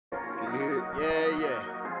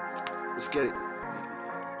Let's get it.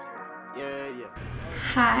 Yeah.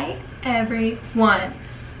 Hi everyone.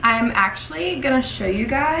 I'm actually gonna show you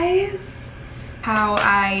guys how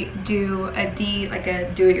I do a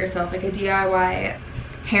do-it-yourself, like a DIY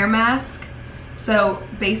hair mask. So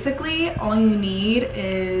basically all you need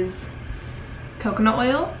is coconut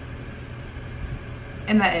oil,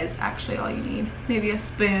 and that is actually all you need. Maybe a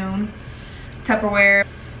spoon, Tupperware.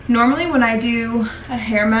 Normally when I do a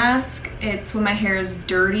hair mask, it's when my hair is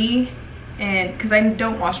dirty, and because I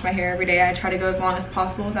don't wash my hair every day, I try to go as long as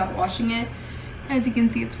possible without washing it. As you can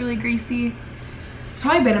see, it's really greasy. It's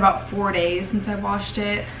probably been about 4 days since I washed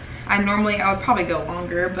it. I would probably go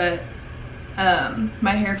longer, but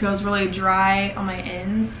my hair feels really dry on my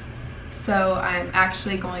ends. So I'm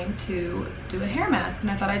actually going to do a hair mask, and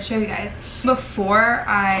I thought I'd show you guys. Before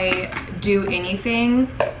I do anything,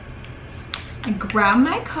 I grab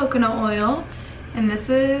my coconut oil, and this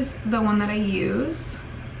is the one that I use.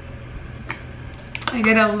 I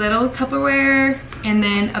get a little Tupperware and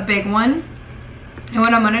then a big one. And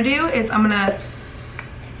what I'm gonna do is I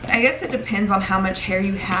guess it depends on how much hair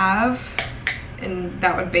you have, and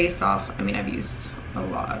that would base off, I mean, I've used a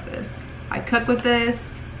lot of this. I cook with this.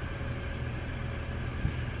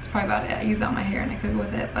 It's probably about it. I use it on my hair and I cook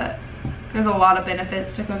with it, but there's a lot of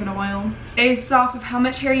benefits to coconut oil. Based off of how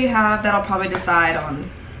much hair you have, that'll help you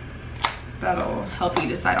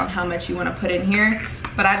decide on how much you want to put in here.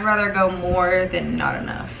 But I'd rather go more than not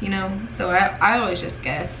enough, you know? So I always just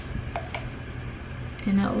guess.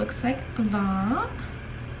 And it looks like that.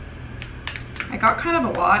 I got kind of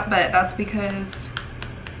a lot, but that's because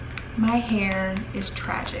my hair is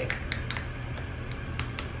tragic.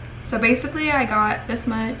 So basically I got this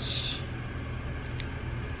much.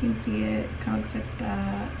 You can see it kind of looks like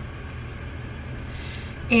that.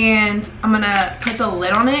 And I'm gonna put the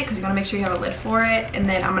lid on it because you wanna make sure you have a lid for it. And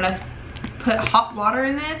then I'm gonna put hot water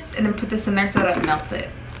in this and then put this in there so that it melts it.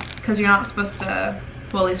 Because you're not supposed to,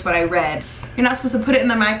 well, at least what I read, you're not supposed to put it in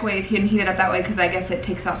the microwave and heat it up that way because I guess it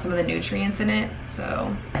takes out some of the nutrients in it.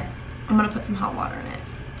 So I'm gonna put some hot water in it.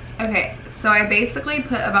 Okay, so I basically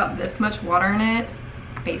put about this much water in it.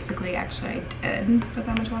 Basically, actually I did put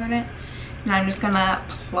that much water in it. And I'm just gonna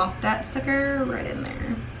plop that sucker right in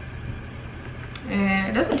there. And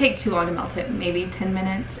it doesn't take too long to melt it, maybe 10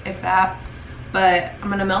 minutes, if that. But I'm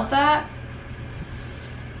gonna melt that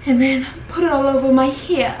and then put it all over my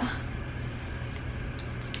hair.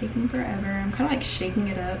 It's taking forever. I'm kind of like shaking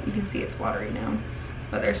it up. You can see it's watery now,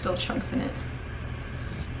 but there's still chunks in it.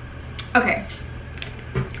 Okay,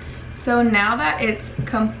 so now that it's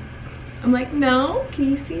I'm like, no, can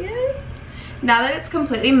you see it? Now that it's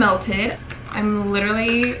completely melted, I'm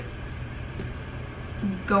literally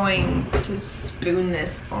going to spoon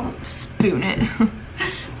this on, spoon this,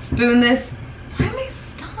 why am I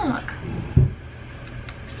stuck?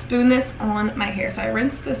 Spoon this on my hair. So I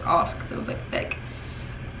rinsed this off because it was like thick.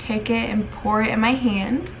 Take it and pour it in my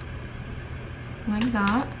hand, like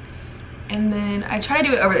that. And then I try to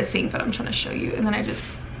do it over the sink, but I'm trying to show you. And then I just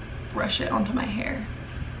brush it onto my hair.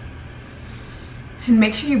 And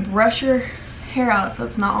make sure you brush your hair out so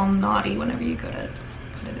it's not all knotty whenever you go to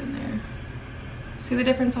put it in there. See the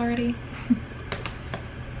difference already?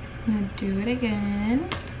 I'm gonna do it again.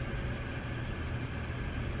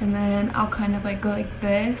 And then I'll kind of like go like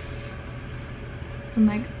this and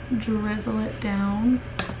like drizzle it down.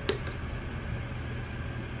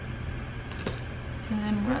 And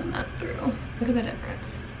then run that through. Look at the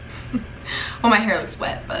difference. Well, my hair looks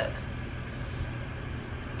wet, but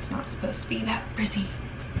it's not supposed to be that frizzy.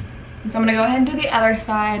 And so I'm gonna go ahead and do the other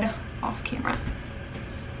side off camera.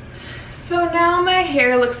 So now my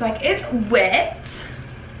hair looks like it's wet.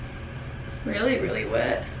 Really, really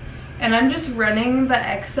wet. And I'm just running the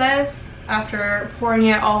excess after pouring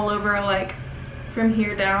it all over, like from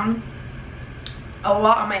here down. A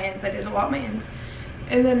lot on my ends. I did a lot on my ends.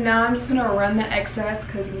 And then now I'm just gonna run the excess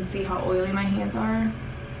because you can see how oily my hands are,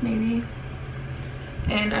 maybe.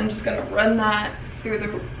 And I'm just gonna run that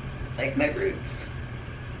through like my roots.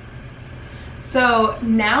 So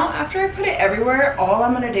now after I put it everywhere, all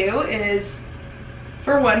I'm gonna do is,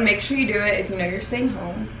 for one, make sure you do it if you know you're staying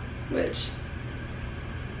home, which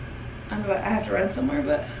I have to run somewhere,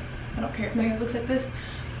 but I don't care if my hair looks like this.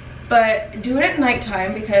 But do it at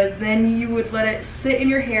nighttime because then you would let it sit in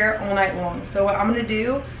your hair all night long. So what I'm gonna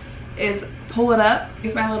do is pull it up,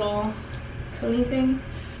 use my little pony thing,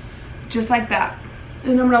 just like that.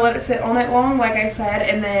 And I'm gonna let it sit all night long, like I said,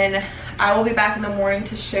 and then I will be back in the morning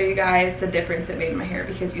to show you guys the difference it made in my hair,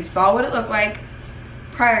 because you saw what it looked like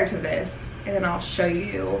prior to this, and then I'll show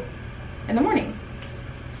you in the morning.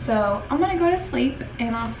 So I'm gonna go to sleep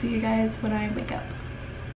and I'll see you guys when I wake up.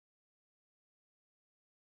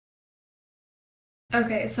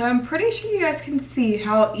 Okay, so I'm pretty sure you guys can see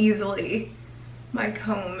how easily my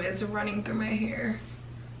comb is running through my hair.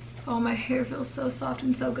 Oh, my hair feels so soft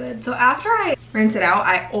and so good. So after I rinse it out,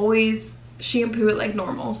 I always shampoo it like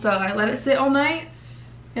normal. So I let it sit all night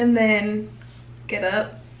and then get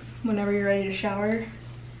up whenever you're ready to shower.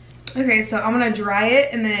 Okay, so I'm gonna dry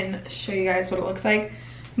it and then show you guys what it looks like.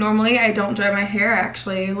 Normally I don't dry my hair, I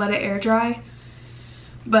actually let it air dry.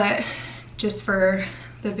 But just for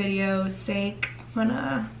the video's sake, I'm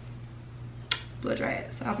gonna blow dry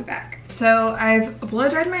it, so I'll be back. So I've blow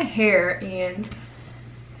dried my hair, and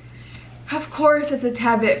of course it's a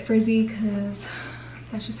tad bit frizzy because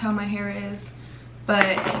that's just how my hair is.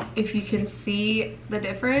 But if you can see the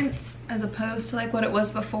difference as opposed to like what it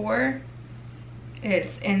was before,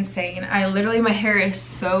 it's insane. I literally, my hair is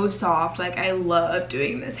so soft. Like, I love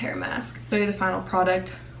doing this hair mask. I'll show you the final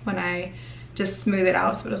product when I just smooth it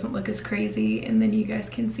out so it doesn't look as crazy, and then you guys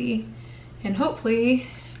can see and hopefully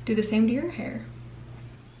do the same to your hair.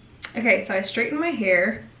 Okay, so I straightened my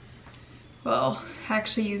hair. Well, I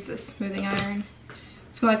actually use this smoothing iron.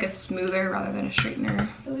 It's more like a smoother rather than a straightener.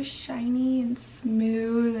 It was shiny and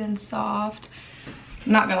smooth and soft.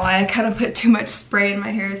 I'm not gonna lie, I kind of put too much spray in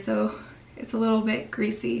my hair, so it's a little bit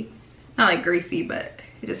greasy. Not like greasy, but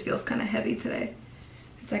it just feels kind of heavy today.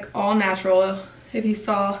 It's like all natural. If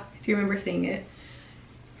you remember seeing it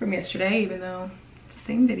from yesterday, even though it's the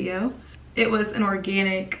same video. It was an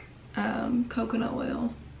organic coconut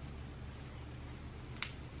oil.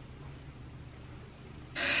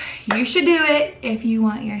 You should do it if you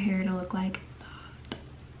want your hair to look like that.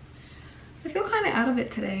 I feel kind of out of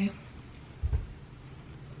it today.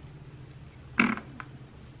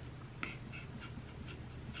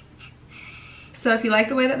 So if you like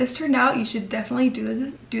the way that this turned out, you should definitely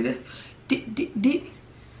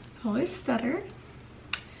always stutter.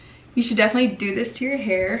 You should definitely do this to your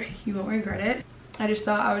hair. You won't regret it. I just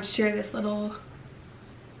thought I would share this little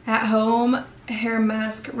at-home hair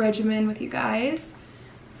mask regimen with you guys.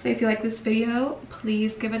 So if you like this video,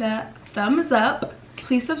 please give it a thumbs up.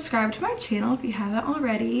 Please subscribe to my channel if you haven't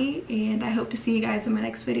already, and I hope to see you guys in my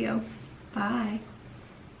next video. Bye.